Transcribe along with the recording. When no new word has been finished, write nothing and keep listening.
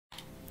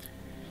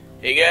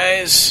Hey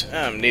guys,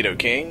 I'm Nito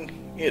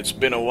King. It's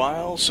been a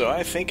while, so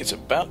I think it's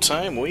about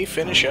time we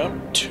finish up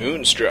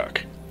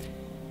Toonstruck.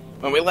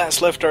 When we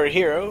last left our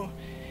hero,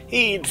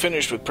 he'd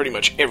finished with pretty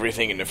much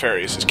everything in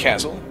Nefarious'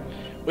 castle.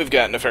 We've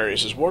got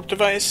Nefarious' warp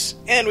device,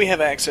 and we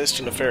have access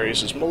to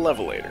Nefarious'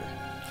 malevolator.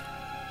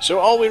 So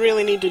all we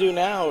really need to do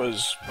now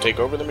is take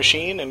over the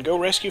machine and go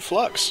rescue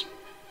Flux.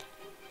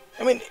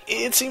 I mean,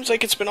 it seems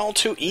like it's been all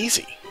too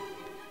easy.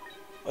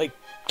 Like,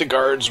 the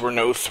guards were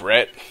no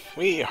threat.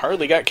 We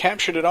hardly got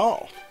captured at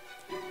all.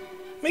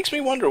 Makes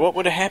me wonder what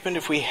would have happened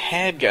if we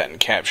had gotten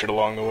captured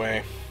along the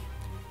way.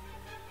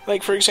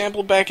 Like, for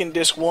example, back in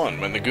Disc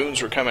 1, when the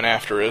goons were coming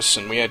after us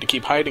and we had to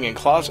keep hiding in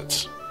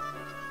closets.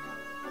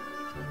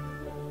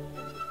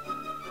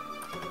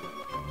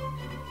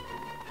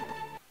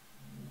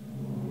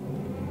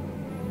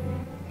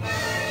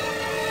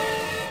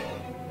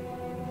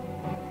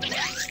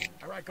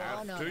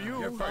 To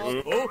you.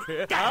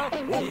 Okay.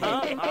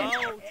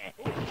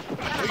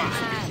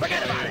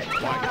 Forget about it.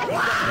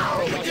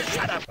 Wow. Just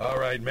shut up. All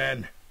right,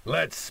 men.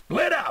 Let's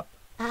split up.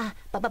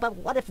 But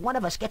what if one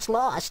of us gets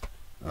lost?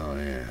 Oh,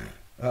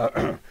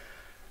 yeah.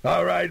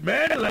 All right,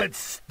 men. Let's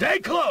stay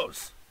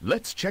close.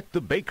 Let's check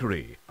the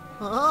bakery.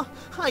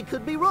 I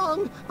could be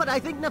wrong, but I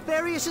think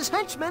Nefarious'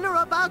 henchmen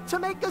are about to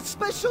make a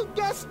special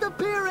guest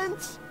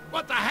appearance.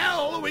 What the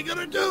hell are we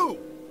gonna do?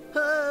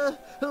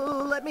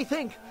 Let me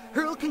think.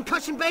 Hurl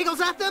concussion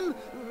bagels at them?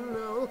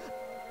 No.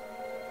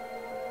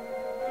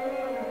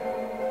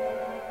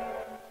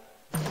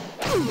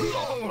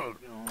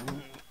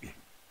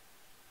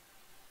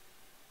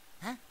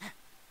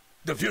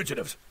 The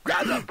fugitives.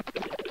 Grab them.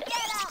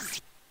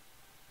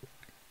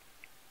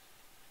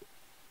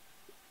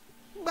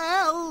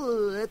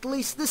 Well, at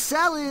least the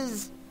cell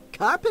is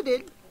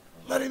carpeted.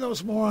 Letting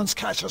those morons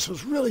catch us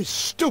was really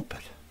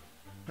stupid.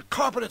 A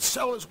carpeted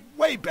cell is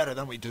way better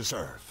than we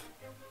deserve.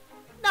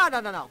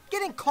 No.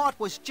 Getting caught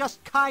was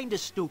just kinda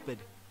stupid.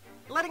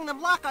 Letting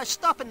them lock our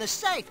stuff in the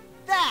safe,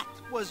 that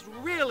was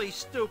really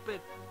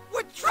stupid.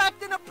 We're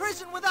trapped in a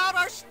prison without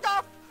our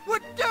stuff. We're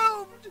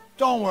doomed.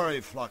 Don't worry,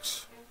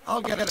 Flux.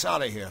 I'll get us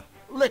out of here.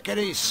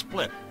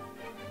 Lickety-split.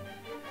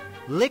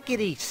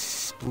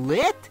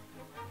 Lickety-split?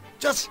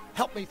 Just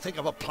help me think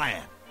of a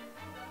plan.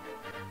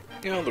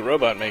 You know, the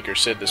robot maker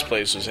said this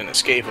place was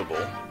inescapable,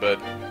 but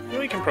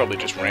we can probably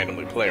just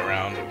randomly play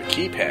around with the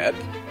keypad,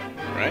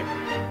 right?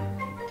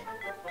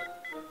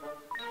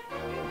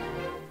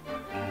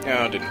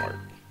 No, it didn't work.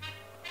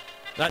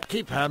 That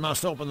keypad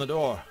must open the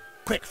door.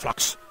 Quick,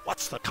 Flux.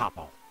 What's the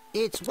capo?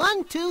 It's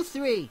 1, 2,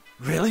 3.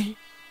 Really?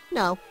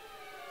 No.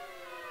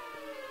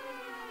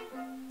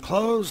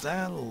 Closed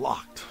and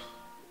locked.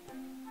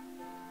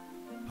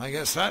 I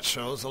guess that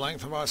shows the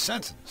length of our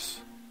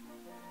sentence.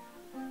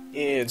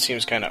 It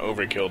seems kind of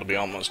overkill to be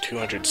almost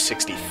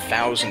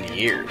 260,000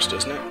 years,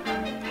 doesn't it?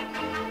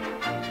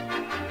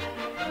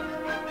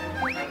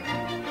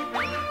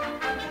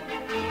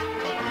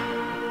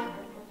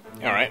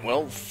 Alright,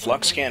 well,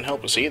 Flux can't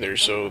help us either,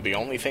 so the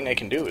only thing I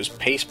can do is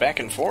pace back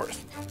and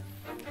forth.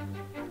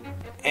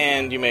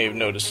 And you may have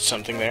noticed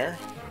something there.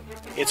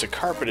 It's a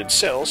carpeted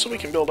cell, so we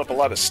can build up a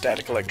lot of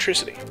static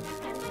electricity.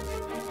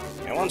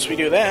 And once we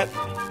do that...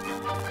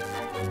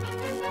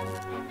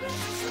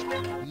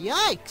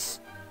 Yikes!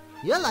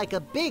 You're like a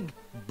big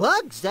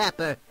bug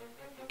zapper.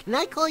 Can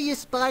I call you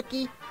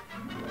Sparky?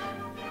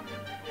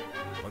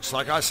 Looks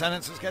like our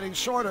sentence is getting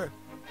shorter.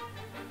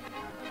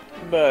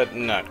 But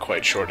not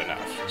quite short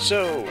enough.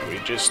 So we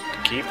just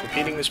keep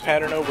repeating this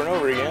pattern over and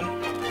over again.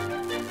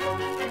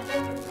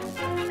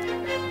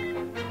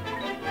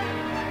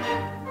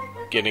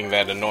 Getting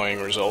that annoying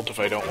result if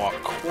I don't walk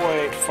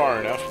quite far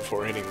enough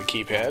before hitting the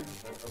keypad.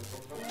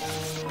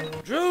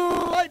 Drew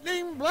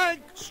Lightning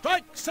Blank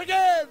strikes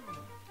again!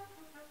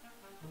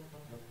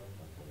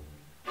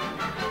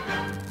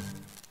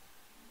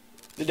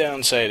 The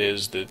downside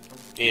is that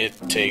it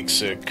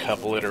takes a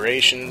couple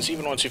iterations,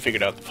 even once you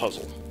figured out the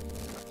puzzle.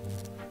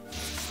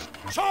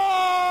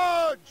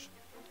 Charge!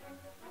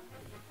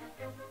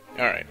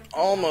 Alright,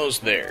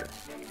 almost there.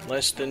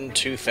 Less than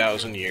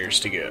 2,000 years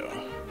to go.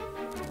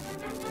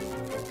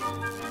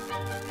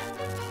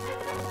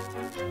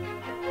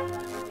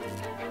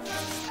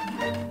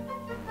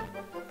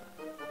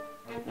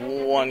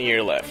 One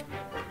year left.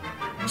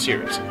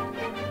 Seriously.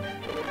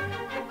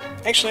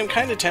 Actually, I'm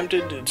kind of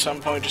tempted at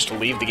some point just to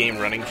leave the game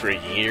running for a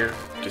year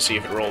to see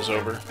if it rolls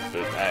over,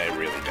 but I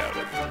really doubt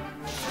it.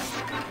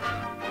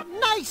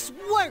 Nice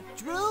work,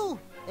 Drew!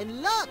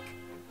 And look!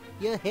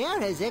 Your hair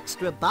has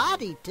extra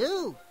body,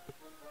 too.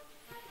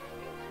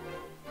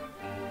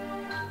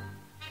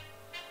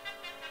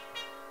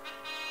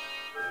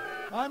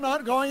 I'm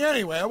not going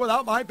anywhere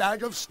without my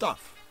bag of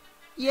stuff.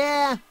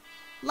 Yeah,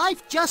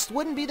 life just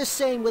wouldn't be the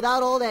same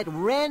without all that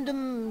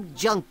random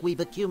junk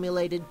we've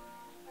accumulated.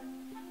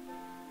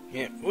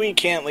 Yeah, we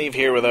can't leave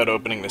here without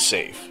opening the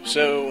safe,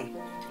 so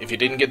if you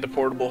didn't get the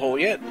portable hole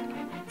yet,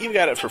 you've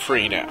got it for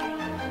free now.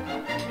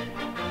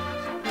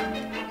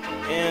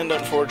 And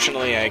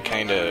unfortunately, I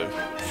kinda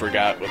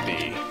forgot what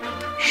the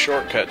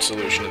shortcut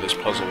solution to this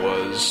puzzle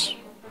was.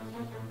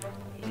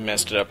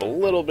 messed it up a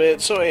little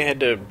bit, so I had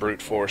to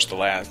brute force the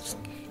last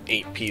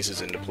 8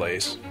 pieces into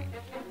place.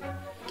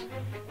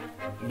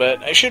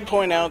 But I should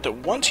point out that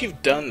once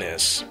you've done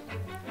this,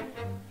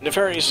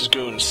 Nefarious'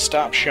 goons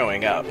stop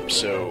showing up,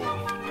 so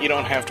you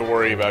don't have to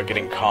worry about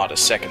getting caught a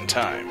second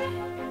time.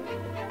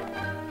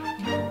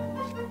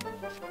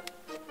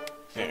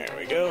 There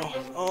we go.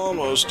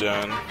 Almost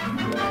done.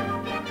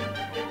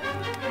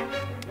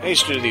 I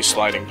used to do these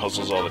sliding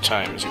puzzles all the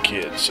time as a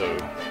kid, so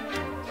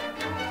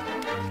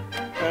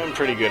I'm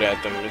pretty good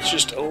at them. It's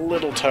just a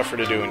little tougher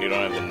to do when you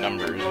don't have the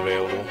numbers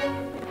available.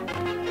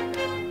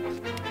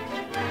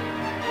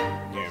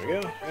 There we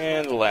go.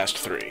 And the last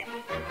 3.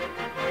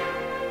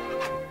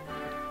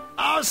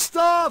 Our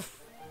stuff!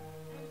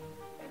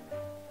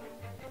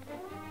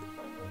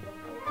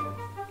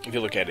 If you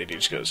look at it, he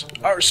just goes,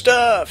 "Our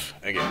stuff!"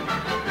 again.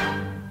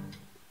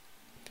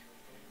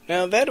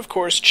 Now that, of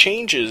course,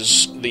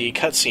 changes the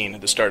cutscene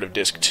at the start of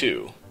Disc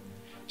 2.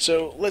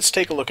 So let's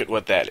take a look at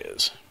what that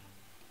is.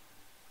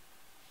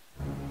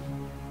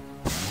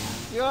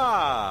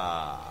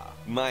 Ah,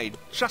 my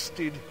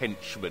trusted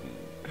henchman.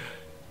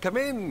 Come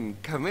in,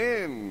 come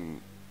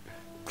in.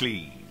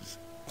 Please,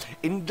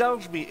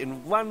 indulge me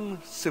in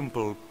one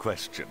simple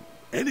question.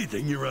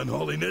 Anything, Your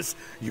Unholiness.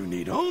 You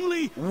need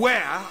only...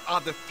 Where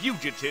are the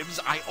fugitives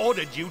I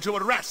ordered you to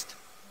arrest?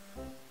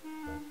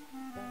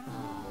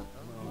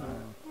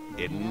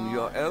 In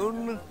your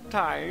own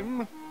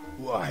time?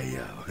 Why,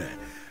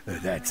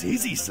 that's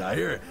easy,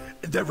 sire.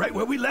 They're right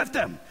where we left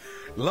them.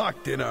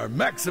 Locked in our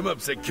maximum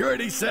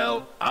security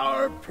cell,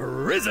 our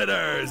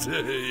prisoners.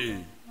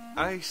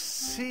 I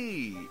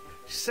see.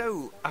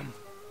 So,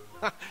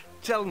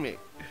 tell me,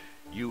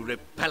 you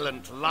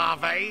repellent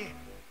larvae,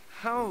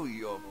 how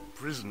your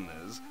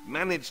prisoners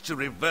managed to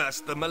reverse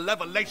the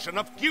malevolation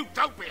of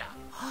Utopia?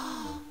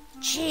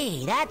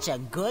 Gee, that's a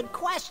good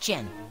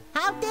question.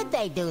 How did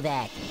they do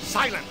that?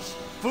 Silence,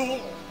 fool!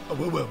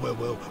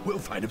 We'll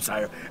find him,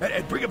 sire,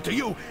 and bring him to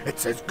you.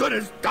 It's as good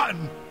as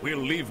done. We'll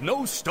leave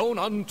no stone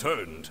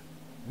unturned.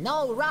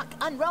 No rock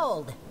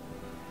unrolled.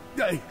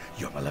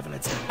 Your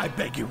Malevolence, I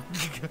beg you,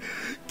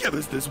 give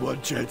us this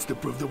one chance to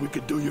prove that we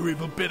can do your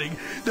evil bidding,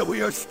 that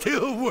we are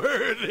still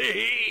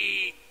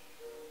worthy.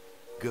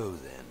 Go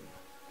then,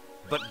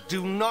 but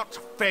do not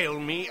fail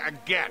me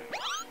again.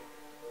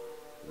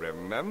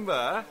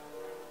 Remember,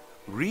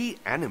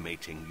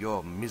 reanimating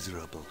your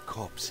miserable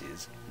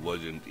corpses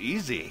wasn't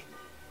easy.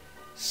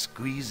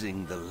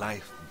 Squeezing the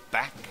life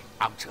back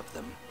out of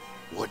them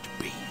would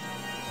be.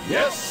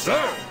 Yes,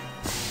 sir.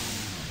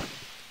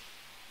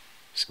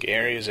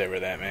 Scary as ever,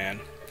 that man.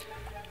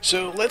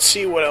 So let's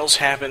see what else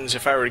happens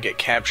if I were to get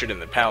captured in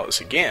the palace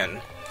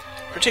again,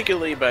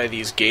 particularly by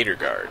these gator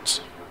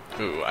guards,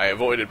 who I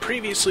avoided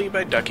previously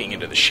by ducking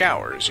into the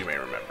showers, you may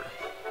remember.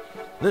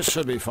 This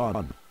should be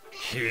fun.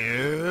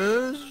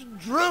 Here's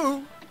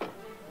Drew.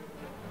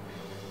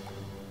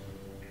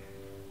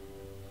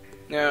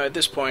 Now, at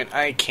this point,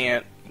 I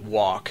can't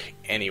walk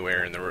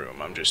anywhere in the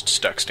room. I'm just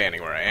stuck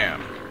standing where I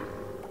am.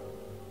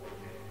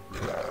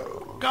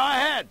 Go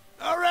ahead.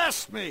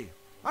 Arrest me.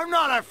 I'm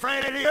not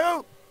afraid of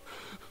you.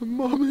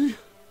 Mommy.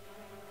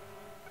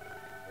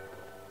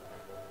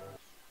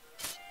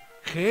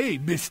 Hey,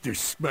 Mr.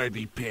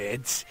 Smarty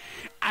Pants.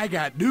 I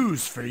got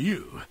news for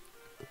you.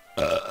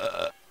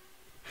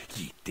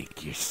 You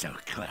think you're so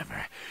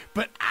clever,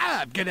 but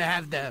I'm gonna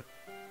have the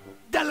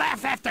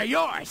laugh after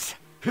yours.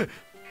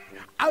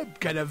 I'm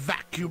gonna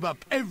vacuum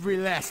up every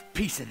last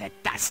piece of that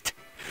dust.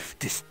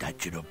 This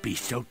dungeon will be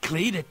so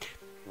clean it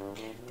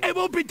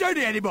won't be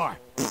dirty anymore.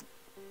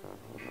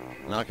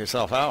 Knock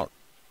yourself out.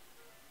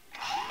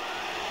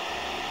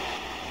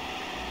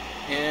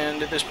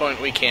 And at this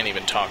point, we can't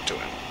even talk to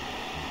him.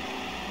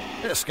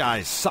 This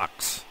guy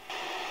sucks.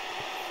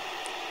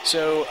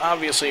 So,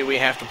 obviously, we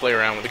have to play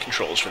around with the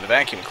controls for the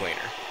vacuum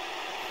cleaner.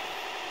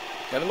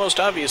 Now, the most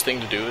obvious thing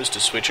to do is to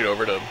switch it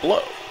over to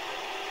blow.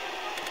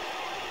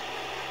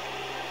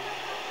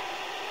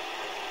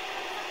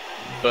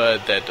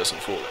 But that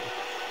doesn't fool him.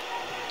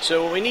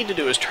 So what we need to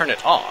do is turn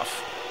it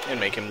off and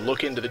make him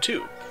look into the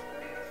tube.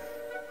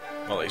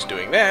 While he's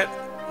doing that,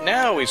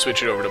 now we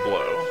switch it over to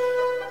blow.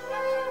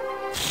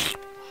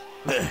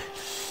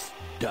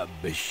 Dumb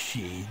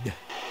machine.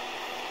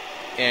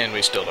 And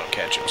we still don't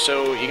catch him.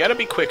 So you gotta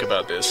be quick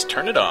about this.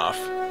 Turn it off,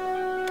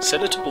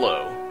 set it to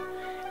blow,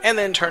 and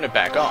then turn it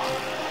back on.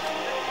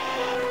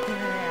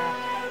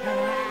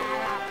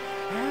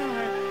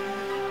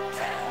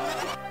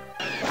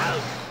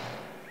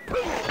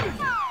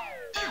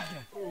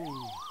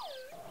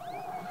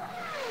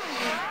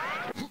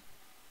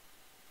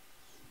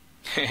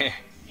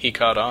 He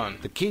caught on.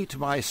 The key to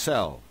my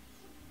cell.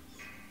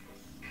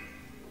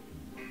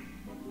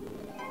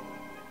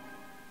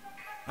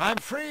 I'm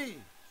free.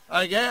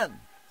 Again.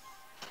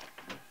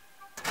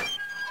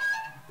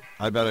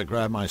 I better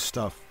grab my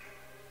stuff.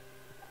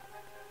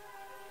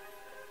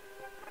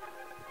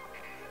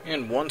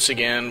 And once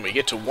again, we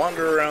get to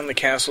wander around the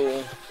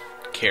castle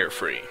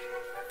carefree.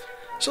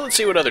 So let's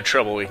see what other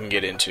trouble we can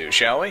get into,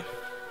 shall we?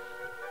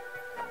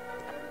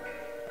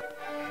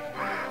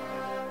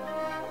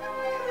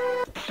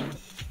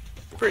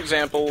 For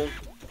example,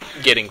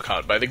 getting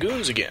caught by the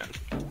goons again.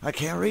 I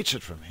can't reach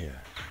it from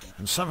here.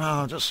 And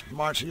somehow just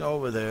marching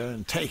over there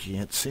and taking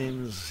it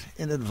seems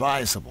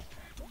inadvisable.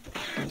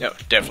 No,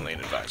 definitely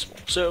inadvisable.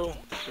 So,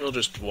 we'll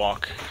just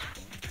walk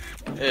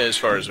as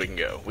far as we can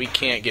go. We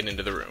can't get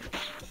into the room.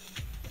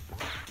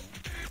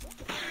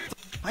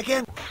 I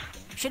can't...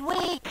 Should we?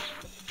 Oh,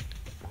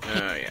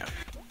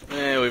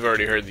 yeah. We've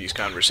already heard these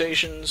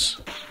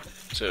conversations.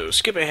 So,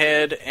 skip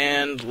ahead,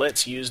 and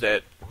let's use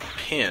that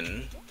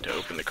pin to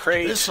open the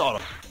crate. This ought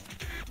to...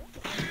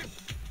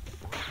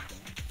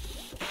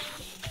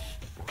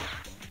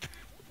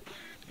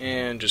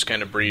 And just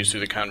kind of breeze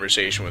through the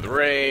conversation with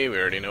Ray. We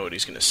already know what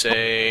he's going to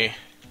say.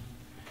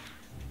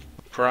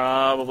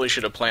 Probably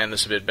should have planned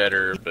this a bit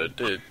better,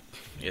 but it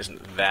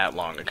isn't that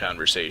long a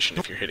conversation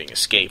if you're hitting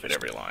escape at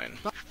every line.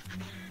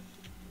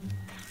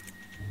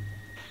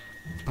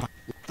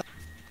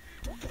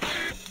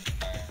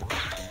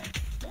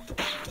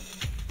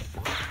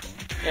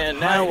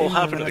 And now we'll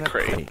hop into the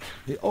crate.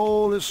 The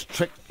oldest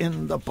trick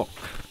in the book.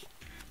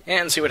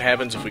 And see what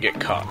happens if we get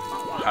caught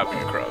hopping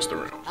across the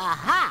room.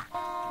 Aha!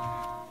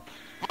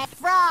 Hey,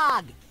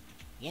 frog!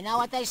 You know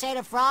what they say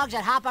to frogs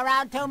that hop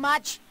around too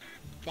much?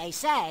 They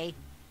say,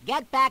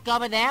 get back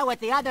over there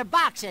with the other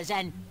boxes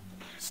and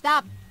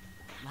stop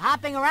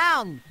hopping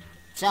around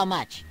so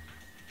much.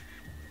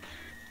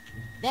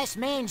 This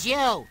means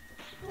you.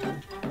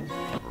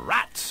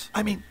 Rats!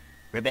 I mean...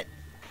 Ribbit.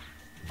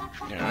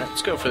 Alright,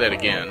 let's go for that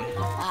again.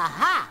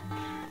 Aha!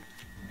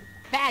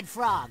 Bad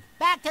frog,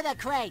 back to the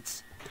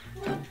crates.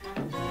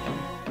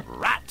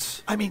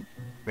 Rats! I mean...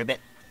 Ribbit.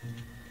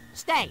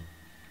 Stay.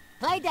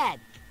 Play dead.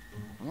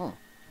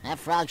 That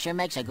frog sure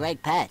makes a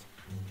great pet.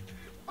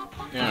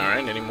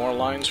 Alright, any more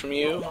lines from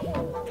you?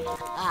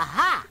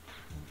 Aha!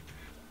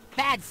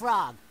 Bad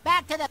frog,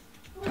 back to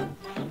the...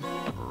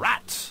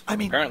 Rats! I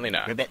mean... Apparently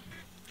not. Ribbit.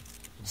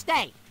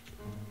 Stay.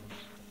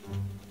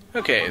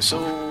 Okay, so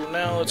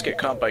now let's get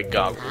caught by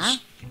Goggles.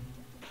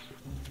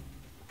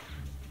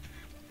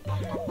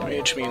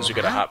 Which means we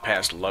gotta hop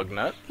past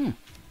Lugnut.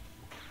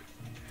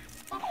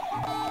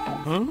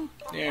 Huh?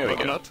 There we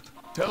go. Lugnut,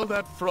 tell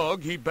that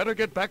frog he'd better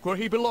get back where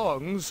he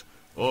belongs,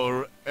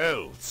 or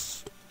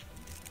else.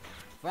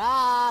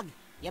 Frog,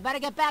 you better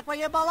get back where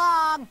you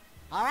belong,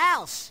 or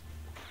else.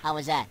 How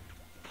was that?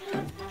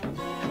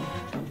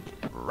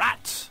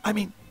 Rats! I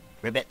mean...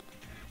 Ribbit.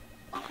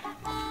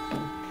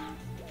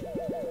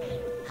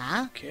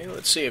 Huh? Okay,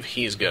 let's see if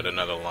he's got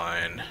another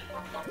line.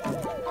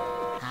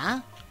 Huh?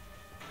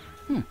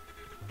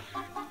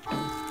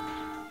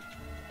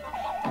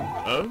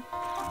 Huh?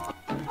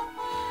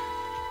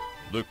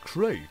 The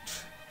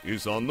crate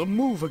is on the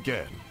move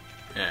again.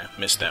 Yeah,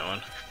 missed that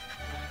one.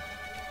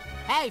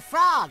 Hey,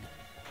 frog!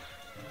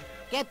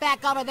 Get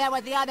back over there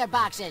with the other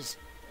boxes.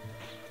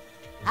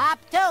 Hop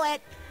to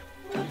it.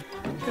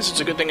 Guess it's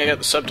a good thing I got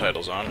the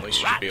subtitles on, at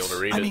least you should be able to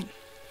read it.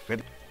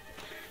 Ribbit.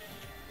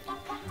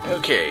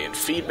 Okay, and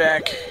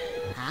feedback.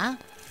 Huh?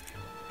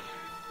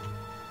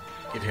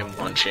 Give him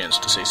one chance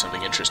to say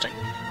something interesting.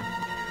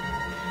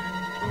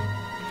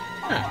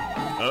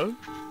 Huh?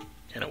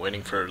 Kinda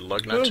waiting for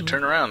Lugnut to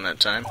turn around that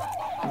time.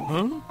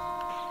 Huh?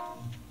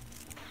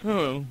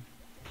 Oh.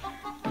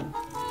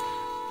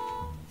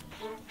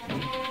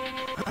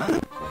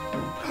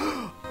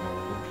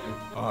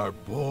 Our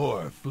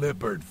poor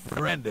flippered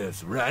friend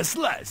is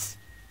restless.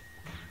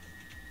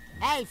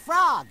 Hey,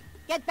 frog!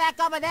 Get back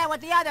over there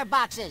with the other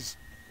boxes.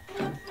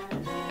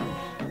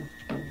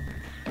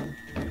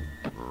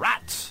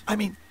 Rats! I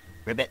mean...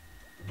 Ribbit.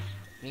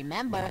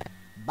 Remember,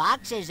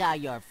 boxes are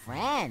your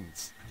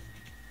friends.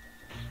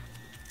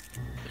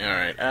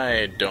 Alright,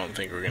 I don't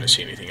think we're gonna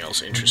see anything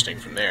else interesting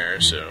from there,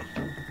 so...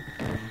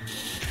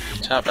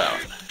 let's hop out.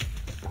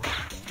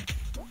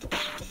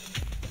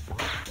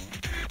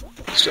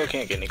 Still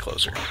can't get any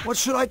closer. What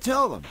should I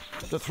tell them?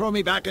 To throw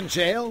me back in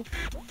jail?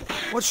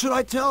 What should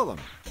I tell them?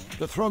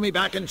 To throw me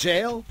back in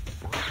jail?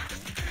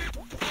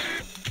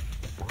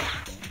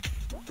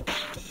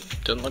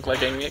 Doesn't look like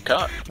I can get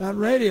caught. That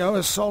radio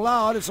is so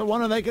loud, it's a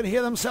wonder they can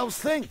hear themselves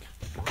think.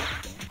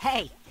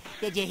 Hey,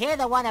 did you hear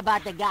the one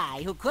about the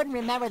guy who couldn't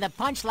remember the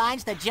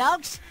punchlines to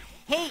jokes?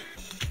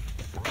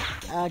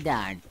 Oh,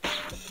 darn.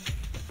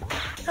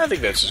 I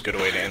think that's as good a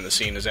way to end the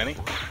scene as any.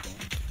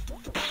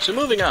 So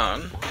moving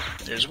on,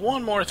 there's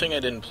one more thing I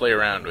didn't play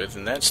around with,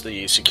 and that's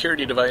the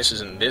security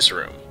devices in this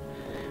room.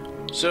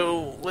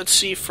 So let's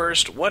see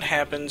first what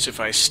happens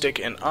if I stick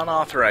an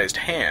unauthorized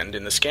hand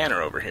in the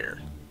scanner over here.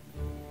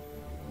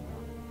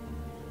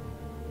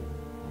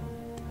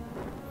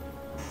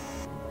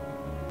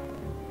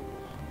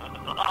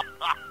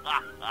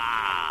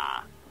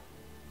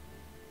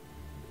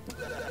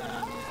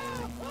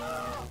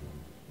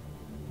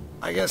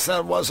 I guess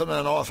that wasn't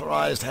an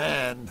authorized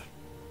hand.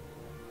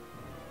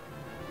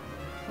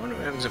 I wonder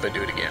what happens if I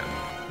do it again.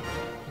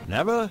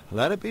 Never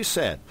let it be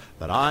said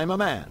that I'm a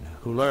man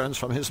who learns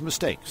from his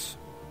mistakes.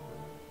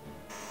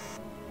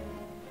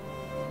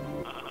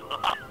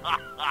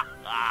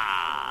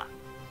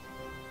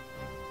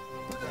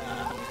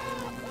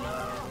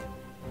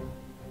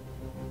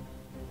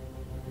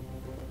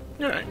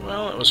 Alright,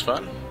 well, that was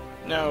fun.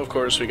 Now, of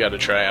course, we gotta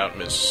try out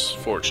Miss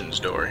Fortune's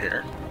door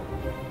here.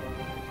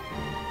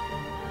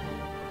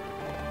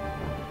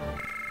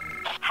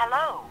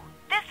 Hello,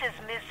 this is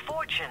Miss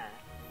Fortune.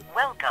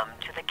 Welcome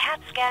to the CAT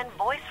scan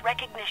voice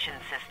recognition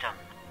system.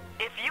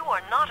 If you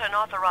are not an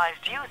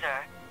authorized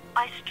user,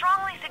 I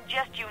strongly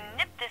suggest you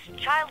nip this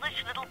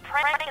childish little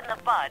prank in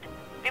the bud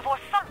before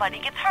somebody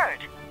gets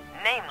hurt,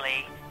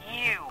 namely,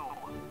 you.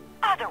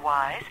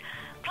 Otherwise,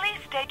 please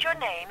state your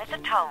name at the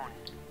tone.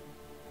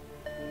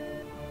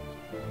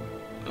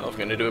 Well, if we're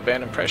gonna do a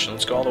bad impression,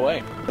 let's go all the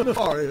way. The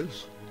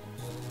nefarious.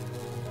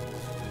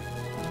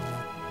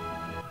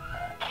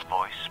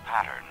 Voice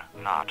pattern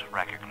not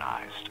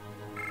recognized.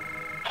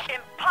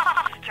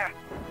 Imposter!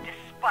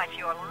 Despite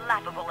your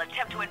laughable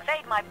attempt to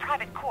invade my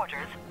private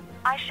quarters,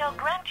 I shall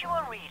grant you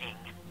a reading.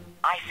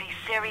 I see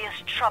serious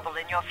trouble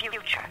in your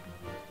future.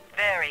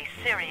 Very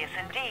serious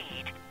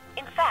indeed.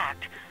 In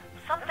fact,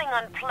 something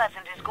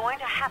unpleasant is going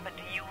to happen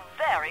to you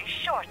very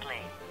shortly.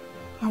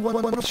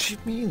 What she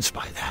means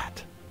by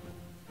that?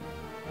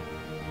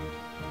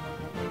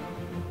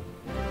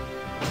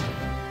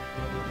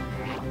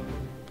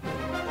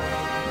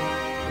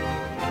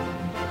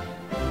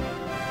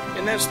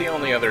 And that's the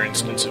only other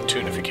instance of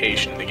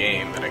toonification in the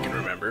game that I can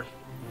remember.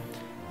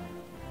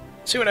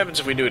 See what happens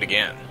if we do it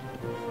again.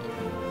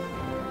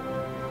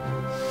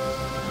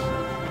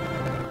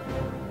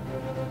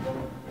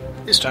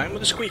 This time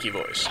with a squeaky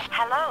voice.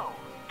 Hello,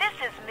 this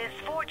is Miss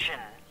Fortune.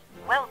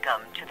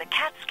 Welcome to the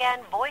CAT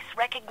scan voice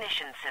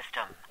recognition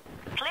system.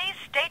 Please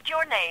state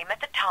your name at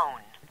the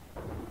tone.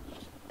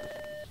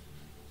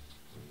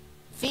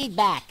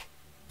 Feedback.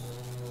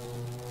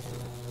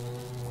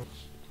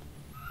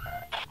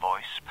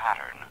 Voice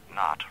pattern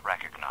not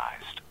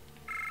recognized.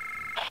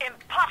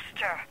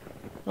 Imposter!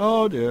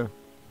 Oh dear.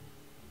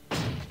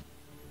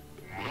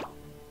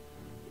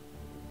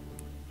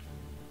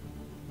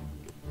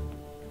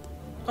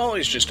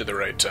 Always just at the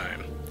right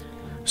time.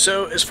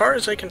 So, as far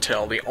as I can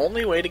tell, the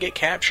only way to get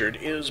captured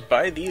is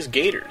by these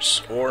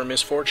gators, or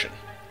Miss Fortune.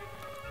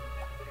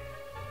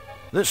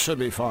 This should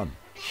be fun.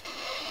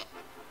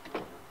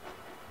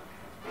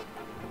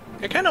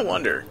 I kinda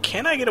wonder,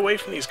 can I get away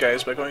from these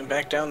guys by going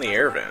back down the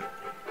air vent?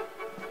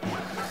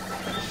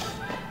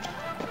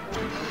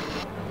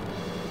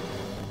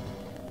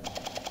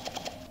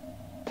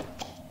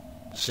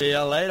 See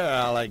you later,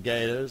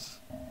 alligators.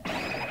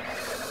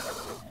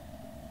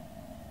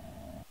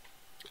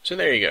 So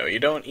there you go, you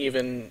don't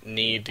even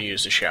need to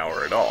use the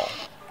shower at all.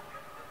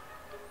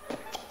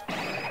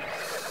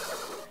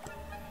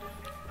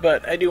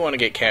 But I do want to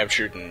get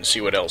captured and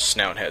see what else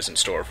Snout has in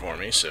store for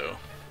me, so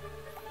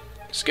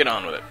let's get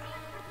on with it.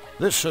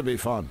 This should be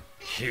fun.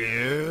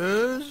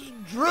 Here's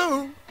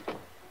Drew.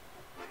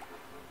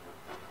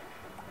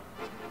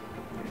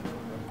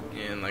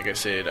 And like I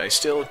said, I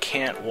still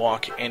can't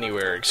walk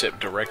anywhere except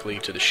directly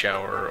to the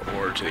shower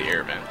or to the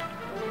air vent.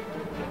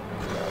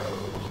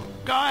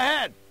 Go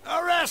ahead.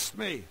 Arrest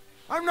me.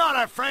 I'm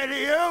not afraid of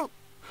you.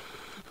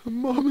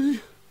 Mommy.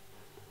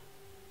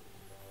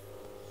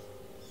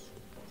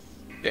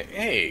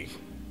 Hey,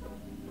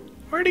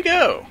 where'd he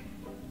go?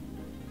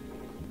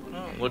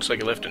 Oh, looks like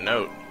he left a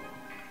note.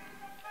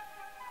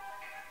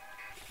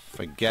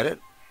 Forget it.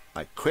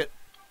 I quit.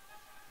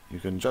 You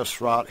can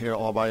just rot here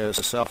all by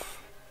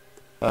yourself.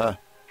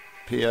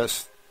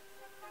 P.S.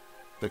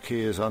 The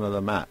key is under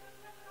the mat.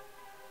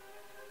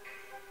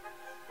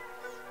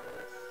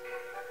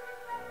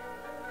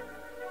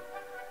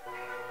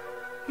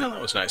 Well,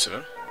 that was nice of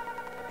him.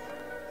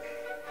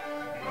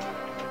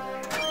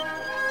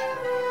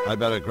 I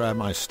better grab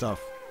my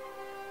stuff.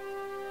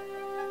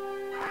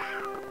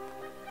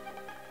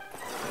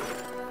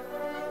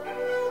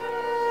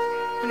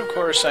 And of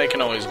course, I can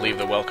always leave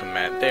the welcome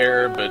mat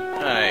there, but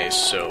I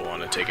so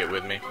want to take it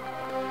with me.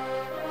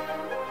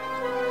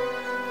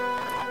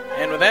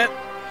 And with that,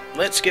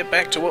 let's get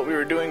back to what we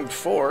were doing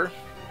before,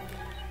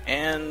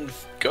 and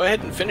go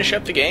ahead and finish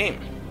up the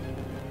game.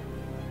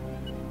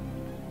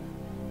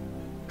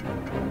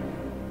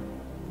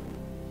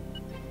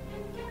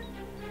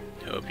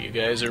 Hope you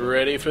guys are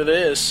ready for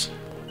this.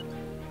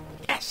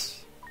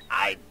 Yes!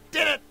 I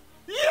did it!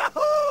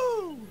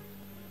 Yahoo!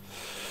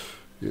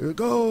 Here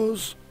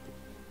goes.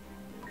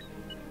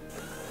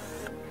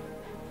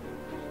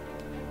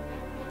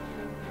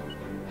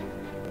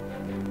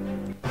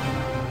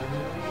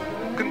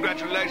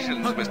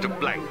 Congratulations, Mr.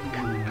 Blank.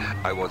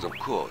 I was, of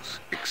course,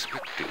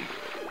 expecting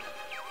you.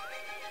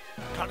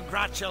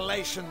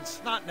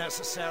 Congratulations. Not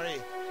necessary.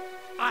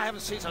 I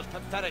haven't seen such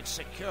pathetic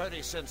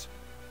security since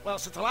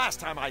the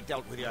last time I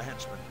dealt with your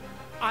henchmen.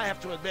 I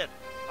have to admit,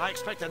 I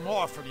expected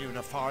more from you,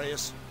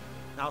 Nefarious.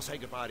 Now say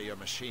goodbye to your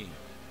machine.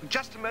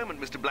 Just a moment,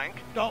 Mr. Blank.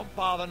 Don't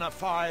bother,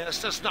 Nefarious.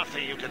 There's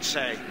nothing you can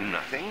say.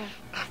 Nothing?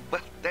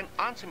 Well, then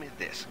answer me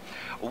this.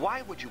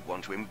 Why would you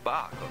want to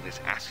embark on this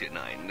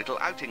asinine little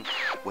outing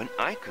when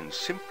I can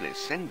simply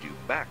send you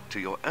back to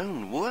your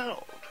own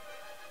world?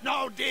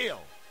 No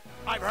deal.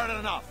 I've heard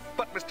enough.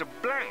 But, Mr.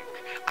 Blank,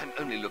 I'm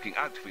only looking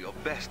out for your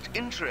best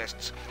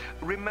interests.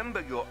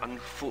 Remember your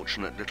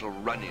unfortunate little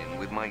run-in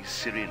with my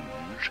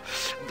syringe.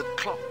 The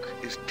clock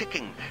is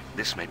ticking.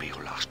 This may be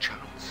your last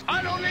chance.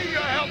 I don't need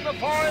your help,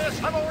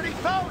 Nefarious. I've already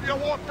found your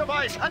warp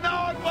device, and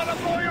now I'm going to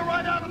blow you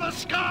right out of the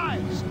sky.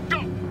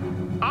 Stop!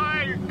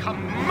 I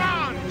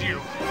command you!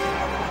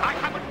 I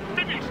haven't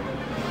finished!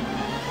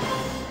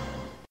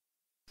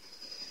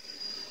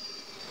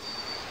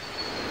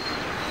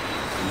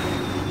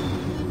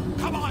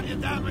 Come on, you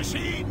damn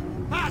machine!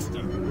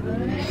 Faster!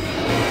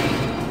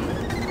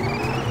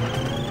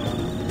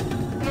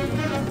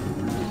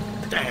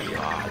 There you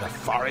are,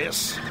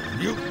 Nefarious.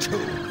 You too,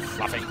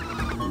 Fluffy.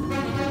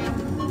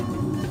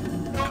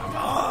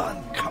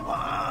 Come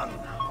on.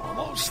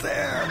 Almost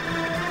there.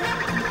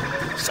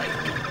 Say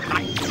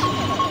goodnight.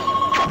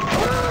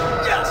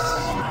 Yes!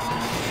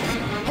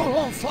 Hold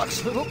on,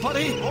 Flux, little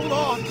buddy. Hold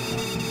on.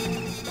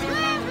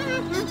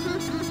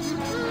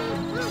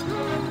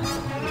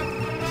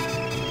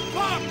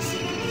 Flux!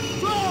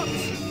 Flux!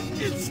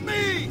 It's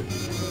me!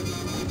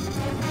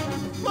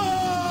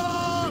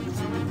 Flux!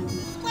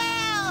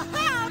 Well,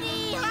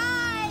 howdy,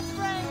 hi,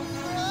 friend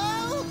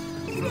crew.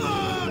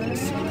 Flux!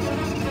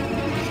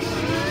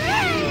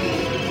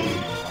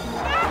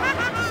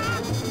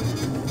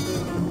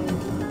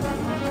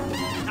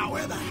 Now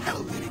where the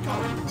hell did he go?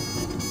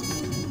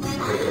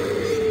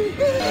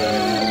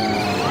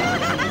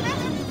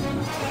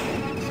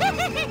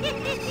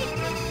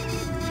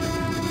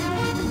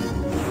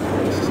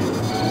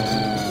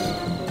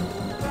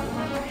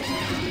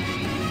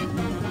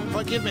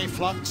 Forgive me,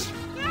 Flux.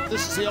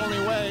 This is the only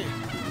way.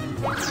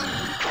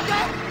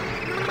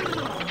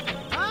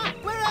 Huh?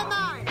 Where am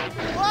I?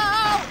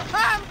 Whoa!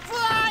 I'm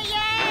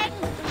flying!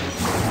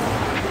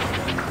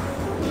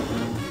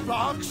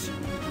 Flux?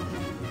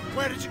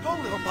 Where did you go,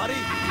 little buddy?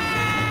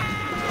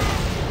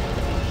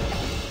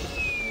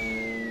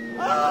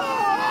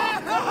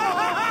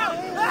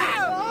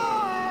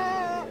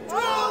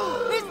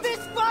 Is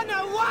this fun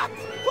or what?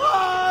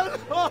 Fun!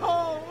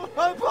 Oh,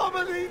 I'm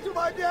vomiting to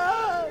my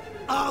dad!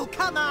 Oh,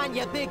 come on,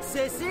 you big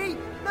sissy.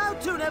 No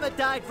Toon ever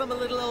died from a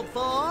little old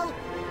fall.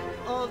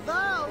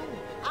 Although,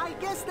 I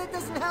guess that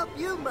doesn't help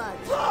you much.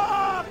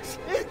 Flux!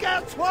 It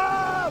gets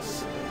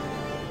worse!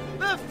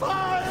 The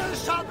fire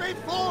shot me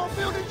full of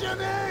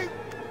mutagenic!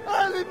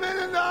 Any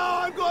minute now,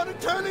 I'm going to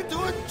turn into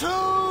a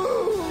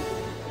tube!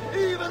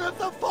 Even if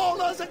the fall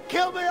doesn't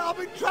kill me, I'll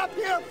be trapped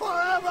here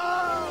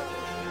forever!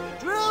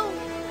 Drew,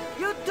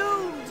 you're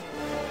doomed.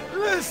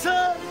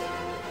 Listen!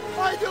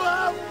 I do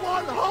have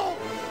one hope!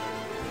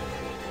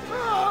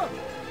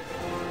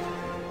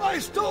 I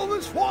stole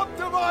this warp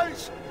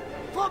device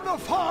from the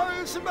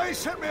forest. It may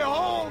send me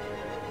home,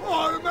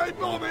 or it may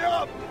blow me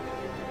up.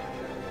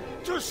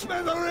 To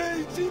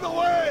smithereens, either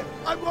way,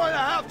 I'm going to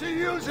have to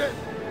use it.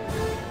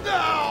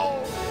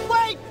 Now!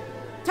 Wait!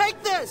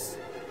 Take this!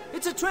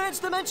 It's a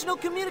trans-dimensional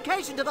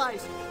communication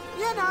device.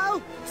 You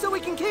know, so we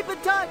can keep in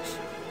touch.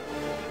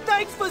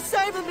 Thanks for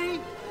saving me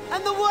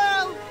and the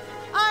world.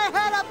 I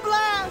had a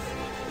blast.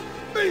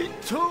 Me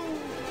too!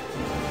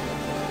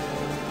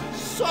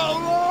 So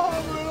long,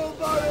 little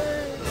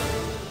buddy!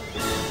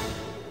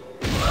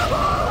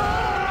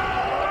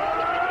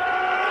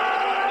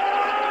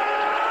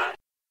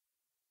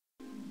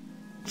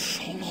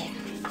 So long,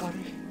 little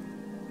buddy.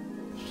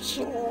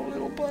 So long,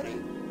 little buddy.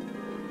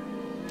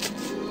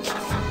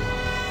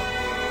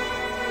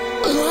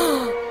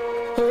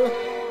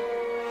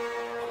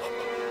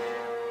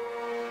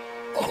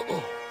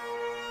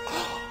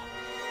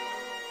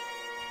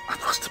 I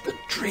must have been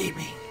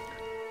dreaming.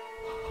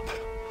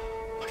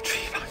 My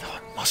dream, I know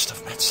it must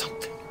have meant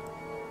something.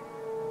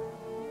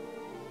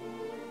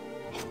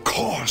 Of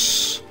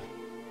course.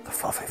 The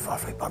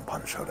Fluffy Bun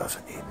Bun Show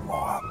doesn't need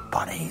more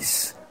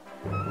bunnies.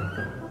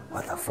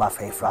 What the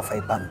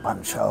Fluffy Bun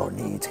Bun Show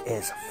needs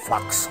is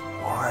Flux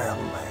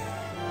Wildly.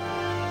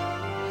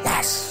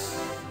 Yes!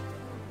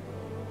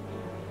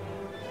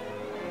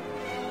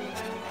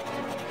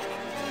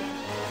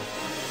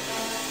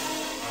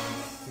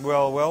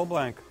 Well,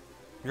 Blank.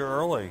 You're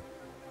early.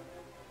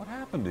 What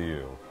happened to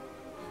you?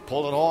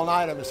 Pulled an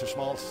all-nighter, Mr.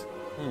 Schmaltz.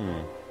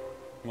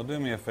 Well, do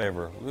me a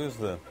favor. Lose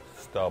the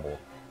stubble.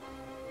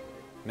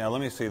 Now,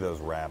 let me see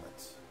those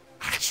rabbits.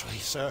 Actually,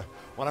 sir,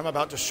 what I'm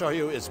about to show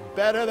you is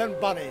better than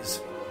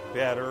bunnies.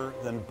 Better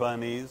than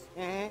bunnies?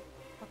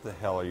 What the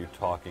hell are you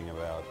talking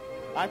about?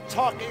 I'm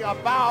talking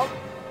about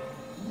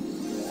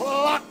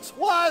Flux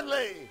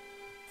Wildly.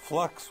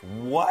 Flux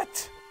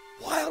what?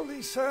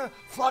 Wildly, sir.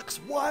 Flux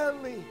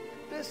Wildly.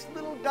 This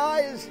little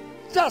guy is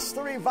just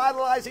the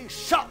revitalizing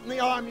shot in the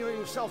arm you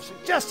yourself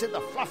suggested the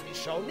Fluffy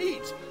Show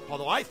needs.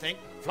 Although I think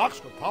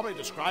Flux would probably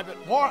describe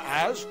it more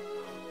as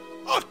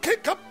a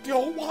kick up the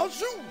old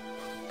wazoo.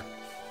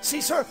 See,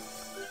 sir,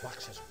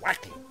 Flux is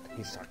wacky.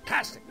 He's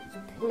sarcastic. He's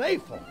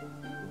playful.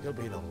 He'll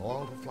be the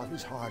law to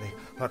Fluffy's Hardy,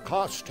 the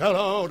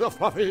Costello to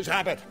Fluffy's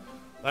Abbott,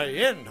 the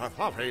yin to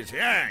Fluffy's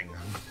yang.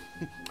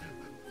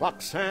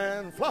 Flux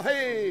and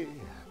Fluffy,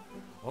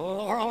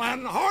 Laurel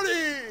and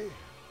Hardy,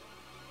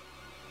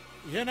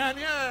 yin and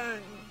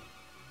yang.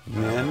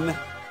 Yin,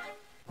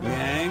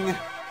 yang,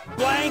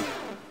 blank.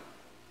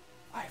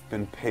 I've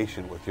been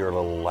patient with your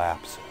little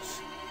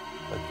lapses.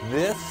 But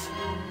this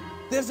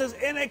is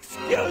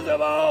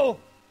inexcusable!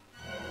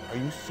 Are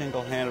you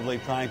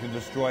single-handedly trying to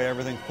destroy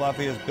everything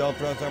Fluffy has built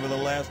for us over the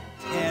last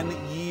 10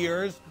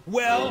 years?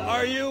 Well,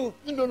 are you?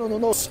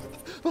 No.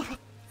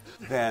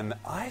 Then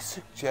I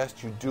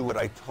suggest you do what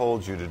I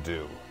told you to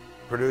do.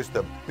 Produce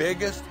the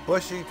biggest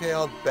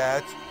bushy-tailed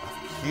batch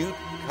of cute,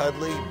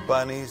 cuddly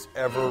bunnies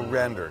ever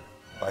rendered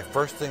by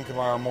first thing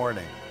tomorrow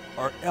morning.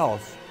 Or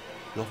else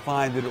you'll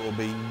find that it will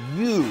be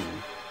you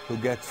who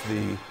gets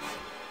the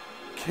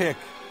kick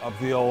up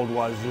the old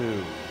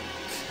wazoo.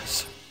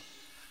 Yes.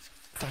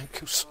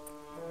 Thank you.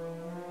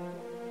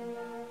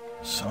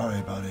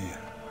 Sorry, buddy.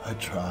 I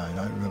tried.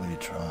 I really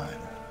tried.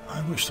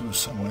 I wish there was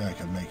some way I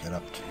could make it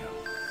up to you.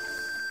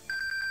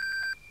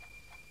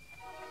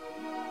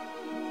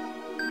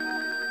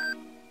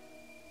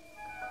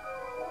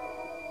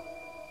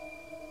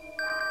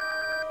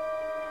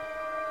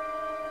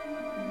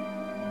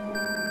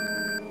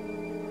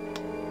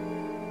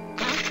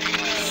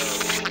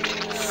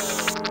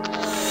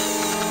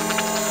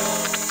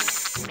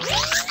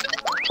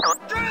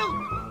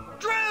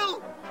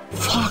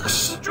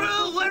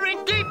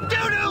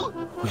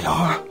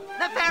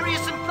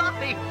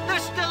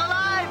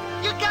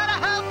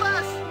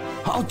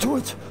 I'll do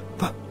it.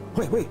 But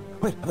wait.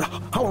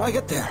 How will I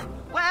get there?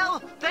 Well,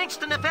 thanks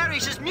to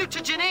Nefarious'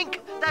 mutagen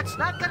ink, that's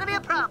not gonna be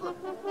a problem.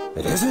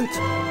 It isn't?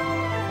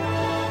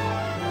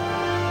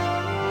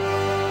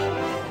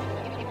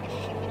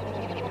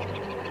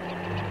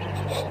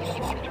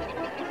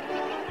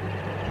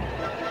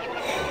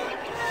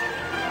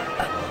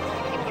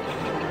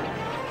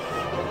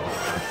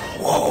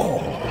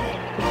 Whoa.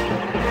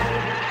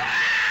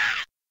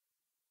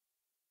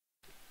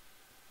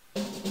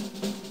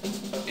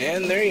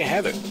 And there you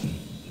have it.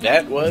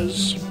 That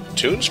was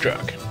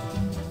Toonstruck.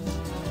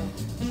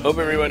 Hope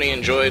everybody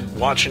enjoyed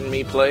watching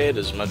me play it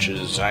as much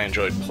as I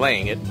enjoyed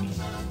playing it.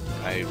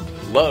 I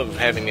love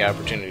having the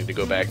opportunity to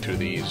go back through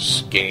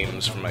these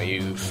games from my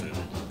youth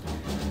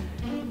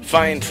and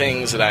find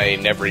things that I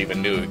never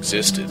even knew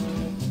existed.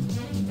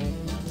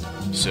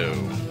 So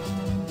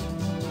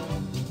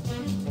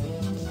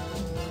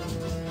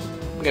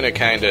I'm gonna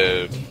kind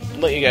of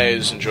let you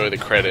guys enjoy the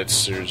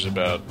credits. There's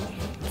about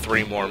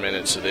 3 more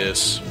minutes of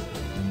this.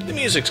 The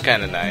music's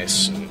kind of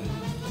nice, and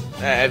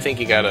I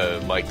think you gotta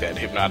like that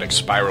hypnotic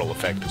spiral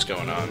effect that's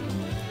going on.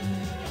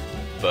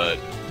 But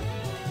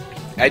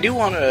I do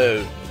want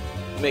to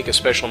make a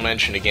special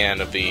mention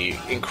again of the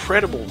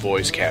incredible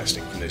voice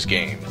casting from this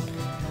game.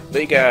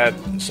 They got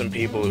some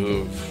people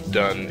who've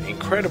done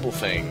incredible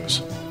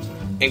things,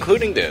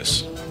 including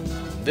this.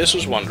 This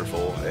was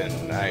wonderful,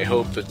 and I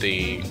hope that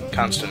the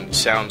constant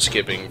sound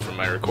skipping from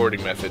my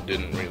recording method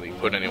didn't really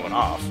put anyone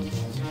off.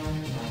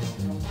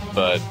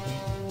 But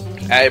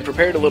I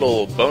prepared a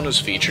little bonus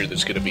feature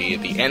that's going to be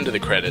at the end of the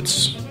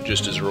credits,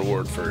 just as a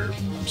reward for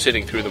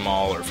sitting through them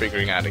all or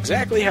figuring out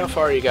exactly how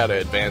far you got to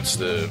advance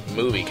the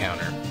movie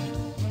counter.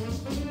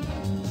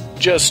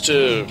 Just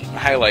to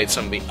highlight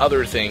some of the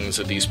other things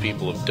that these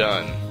people have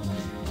done.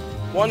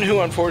 One who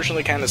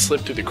unfortunately kind of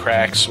slipped through the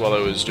cracks while I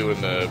was doing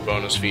the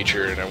bonus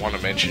feature, and I want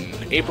to mention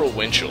April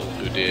Winchell,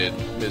 who did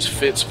Ms.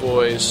 Fitt's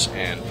voice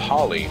and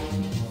Polly,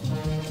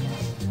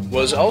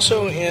 was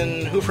also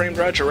in Who Framed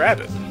Roger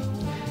Rabbit.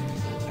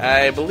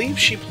 I believe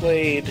she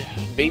played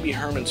Baby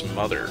Herman's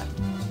mother.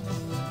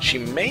 She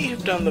may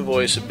have done the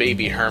voice of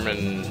Baby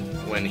Herman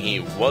when he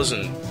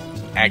wasn't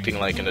acting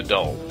like an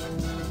adult.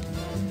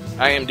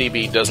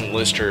 IMDb doesn't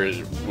list her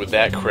with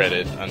that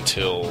credit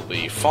until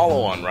the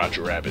follow-on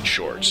Roger Rabbit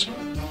shorts.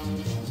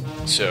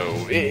 So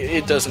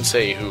it doesn't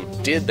say who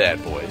did that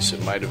voice.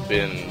 It might have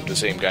been the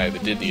same guy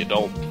that did the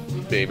adult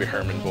Baby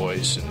Herman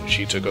voice, and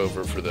she took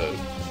over for the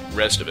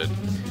rest of it.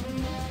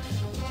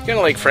 Kind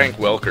of like Frank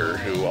Welker,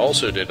 who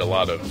also did a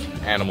lot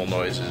of animal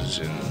noises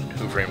in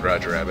Who Framed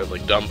Roger Rabbit,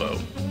 like Dumbo.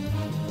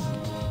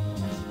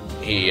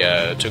 He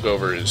took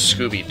over as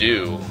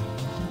Scooby-Doo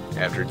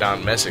after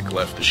Don Messick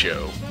left the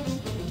show.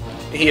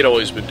 He had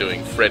always been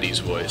doing Freddy's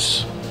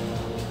voice.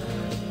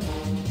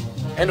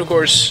 And of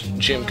course,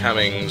 Jim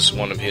Cummings,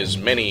 one of his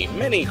many,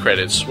 many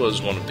credits,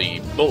 was one of the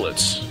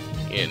bullets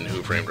in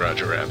Who Framed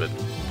Roger Rabbit.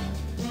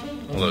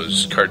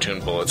 Those cartoon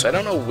bullets. I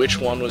don't know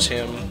which one was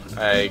him.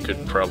 I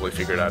could probably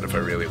figure it out if I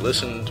really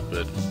listened,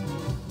 but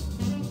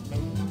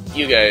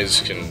you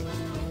guys can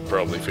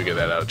probably figure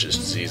that out just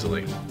as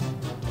easily.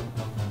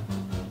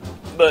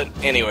 But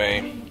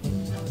anyway,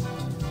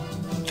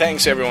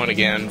 thanks everyone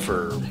again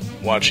for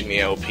watching the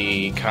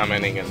LP,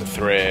 commenting in the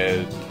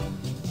thread.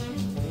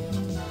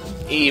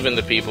 Even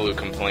the people who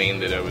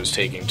complained that I was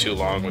taking too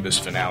long with this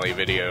finale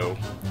video.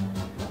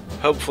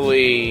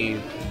 Hopefully,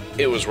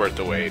 it was worth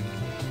the wait.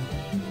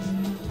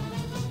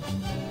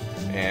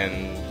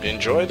 And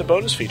enjoy the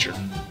bonus feature.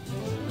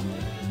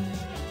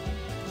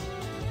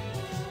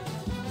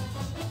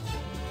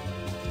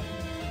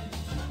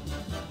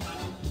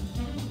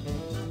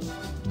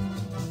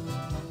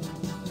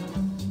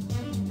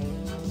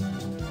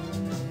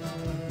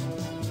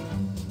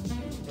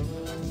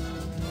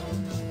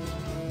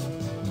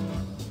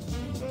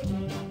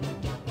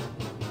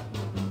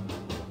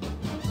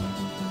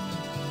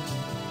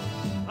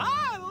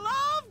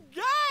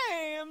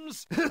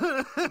 boys!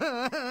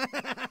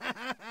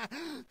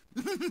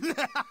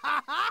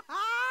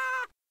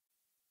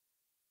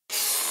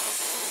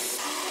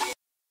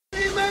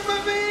 Remember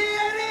me,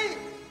 Eddie?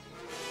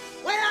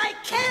 When I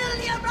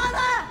killed your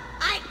brother,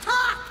 I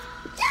talked.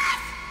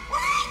 Just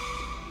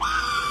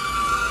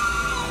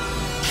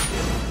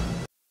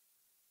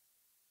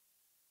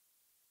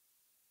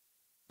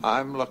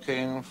I'm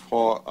looking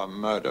for a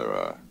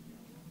murderer.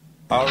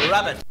 A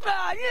rabbit.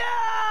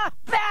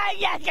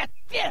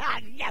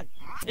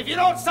 If you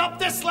don't stop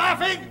this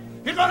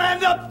laughing, you're gonna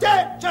end up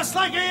dead, just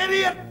like an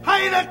idiot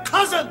hired a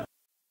cousin.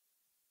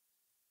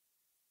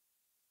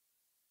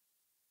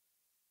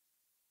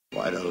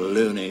 Quite a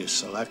loony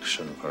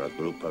selection for a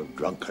group of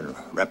drunken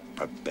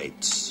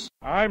reprobates.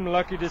 I'm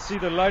lucky to see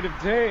the light of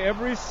day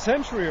every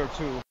century or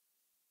two.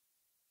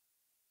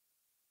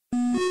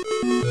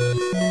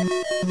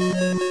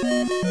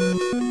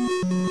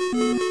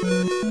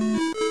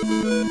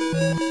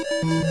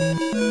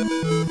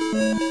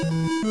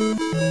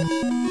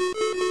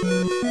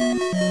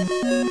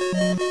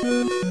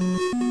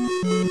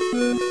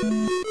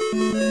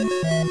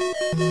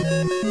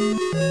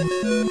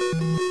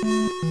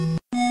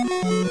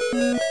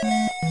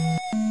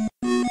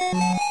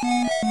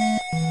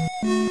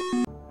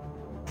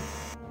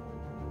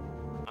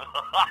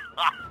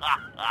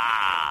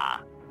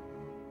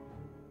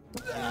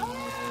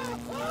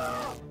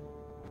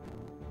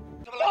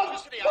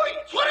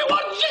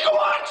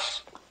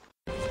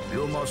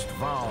 You must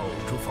vow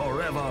to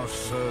forever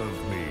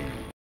serve me.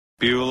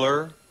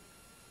 Bueller.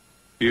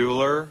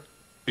 Bueller.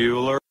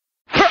 Bueller.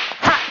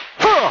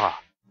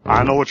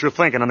 I know what you're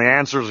thinking, and the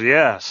answer is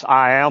yes.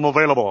 I am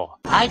available.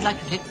 I'd like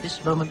to take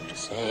this moment to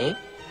say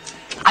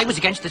I was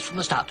against this from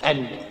the start.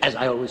 And as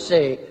I always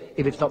say,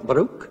 if it's not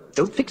broke,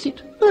 don't fix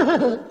it.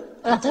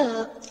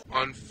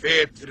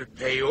 Unfair to the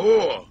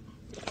payor,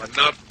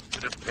 enough to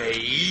the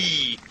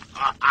payee.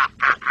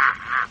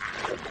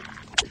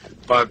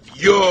 But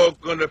you're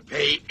gonna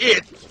pay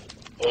it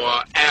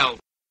or else.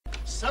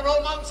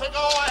 Several months ago,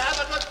 I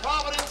had the good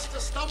providence to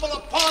stumble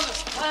upon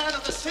this plan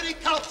of the city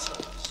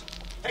councils.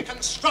 A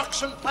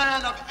construction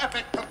plan of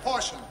epic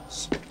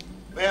proportions.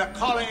 We're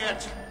calling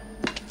it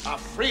a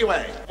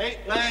freeway.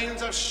 8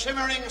 lanes of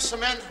shimmering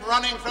cement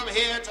running from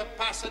here to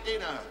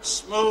Pasadena.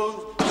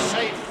 Smooth,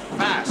 safe,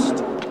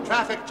 fast.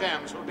 Traffic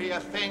jams will be a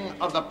thing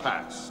of the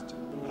past.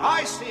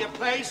 I see a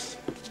place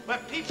where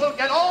people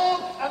get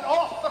on and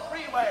off the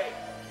freeway.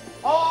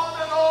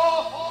 On and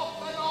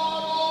off and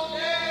on, all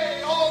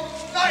day, all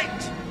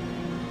night.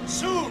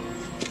 Soon,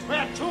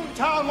 where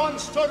Toontown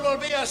once stood will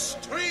be a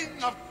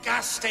string of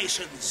gas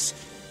stations,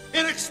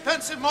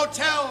 inexpensive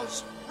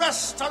motels,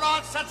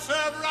 restaurants that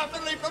serve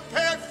rapidly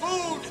prepared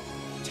food,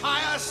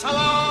 tire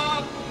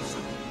salons,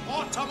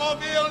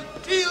 automobile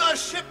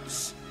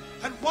dealerships,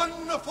 and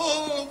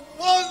wonderful,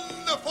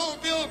 wonderful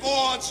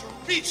billboards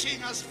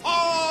reaching as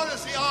far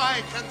as the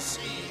eye can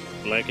see.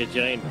 Like a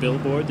giant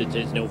billboard that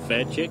says no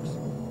fat chicks?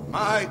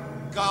 My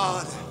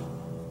God,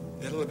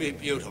 it'll be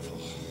beautiful.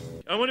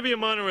 I want to be a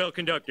monorail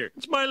conductor.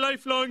 It's my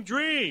lifelong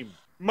dream.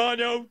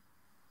 Mono,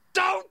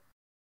 don't!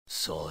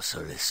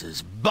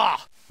 Sorceresses,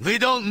 bah! We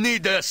don't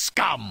need their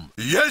scum!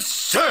 Yes,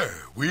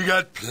 sir! We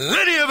got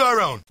plenty of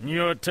our own!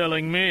 You're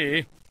telling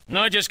me?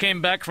 I just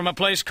came back from a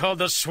place called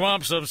the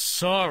Swamps of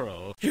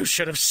Sorrow. You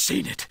should have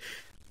seen it.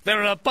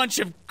 There are a bunch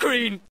of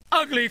green,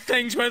 ugly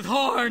things with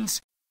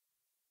horns.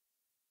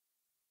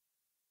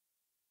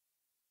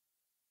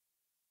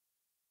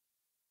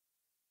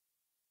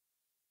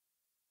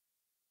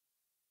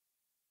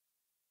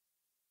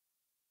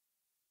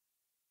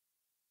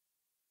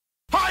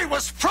 I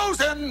was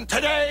frozen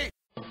today!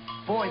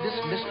 Boy, this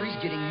mystery's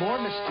getting more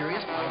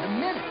mysterious by the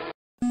minute.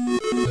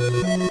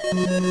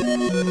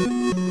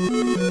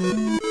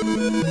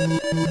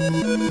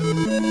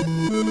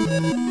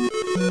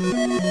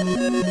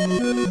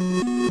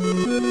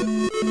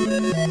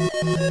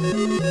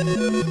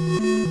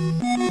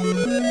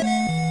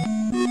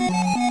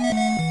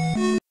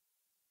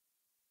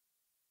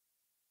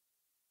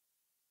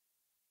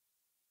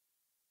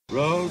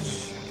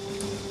 Roads,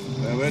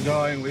 where we're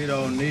going, we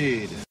don't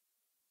need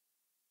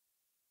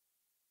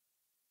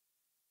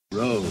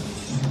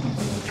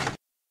roads.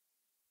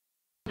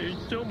 There's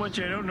so much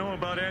I don't know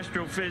about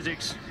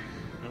astrophysics.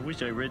 I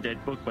wish I read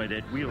that book by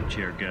that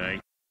wheelchair guy.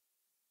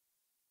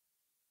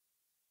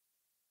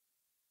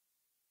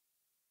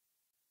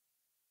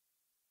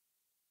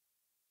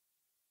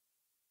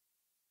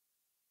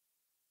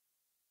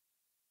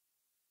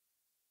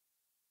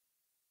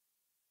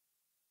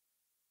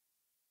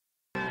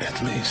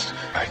 At least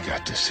I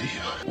got to see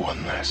you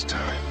one last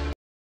time.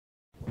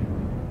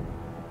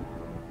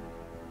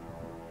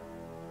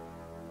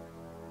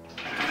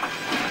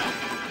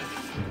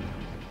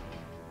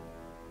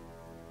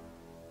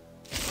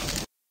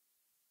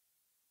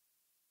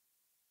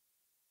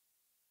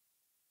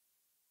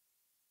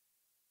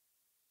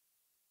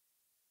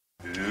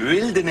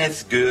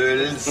 Wilderness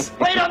girls.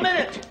 Wait a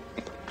minute!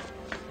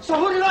 So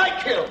who did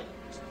I kill?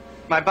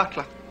 My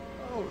butler.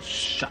 Oh,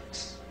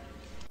 shucks.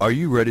 Are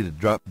you ready to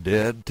drop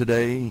dead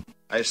today?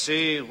 I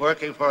see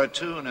working for a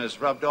tune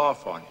has rubbed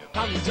off on you.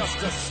 I'm just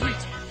a sweet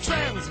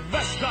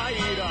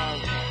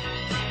transvestite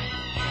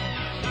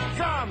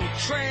from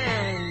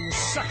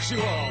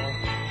transsexual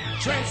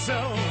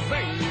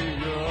Transylvania.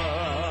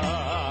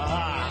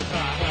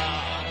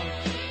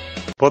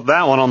 Put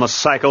that one on the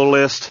psycho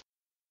list.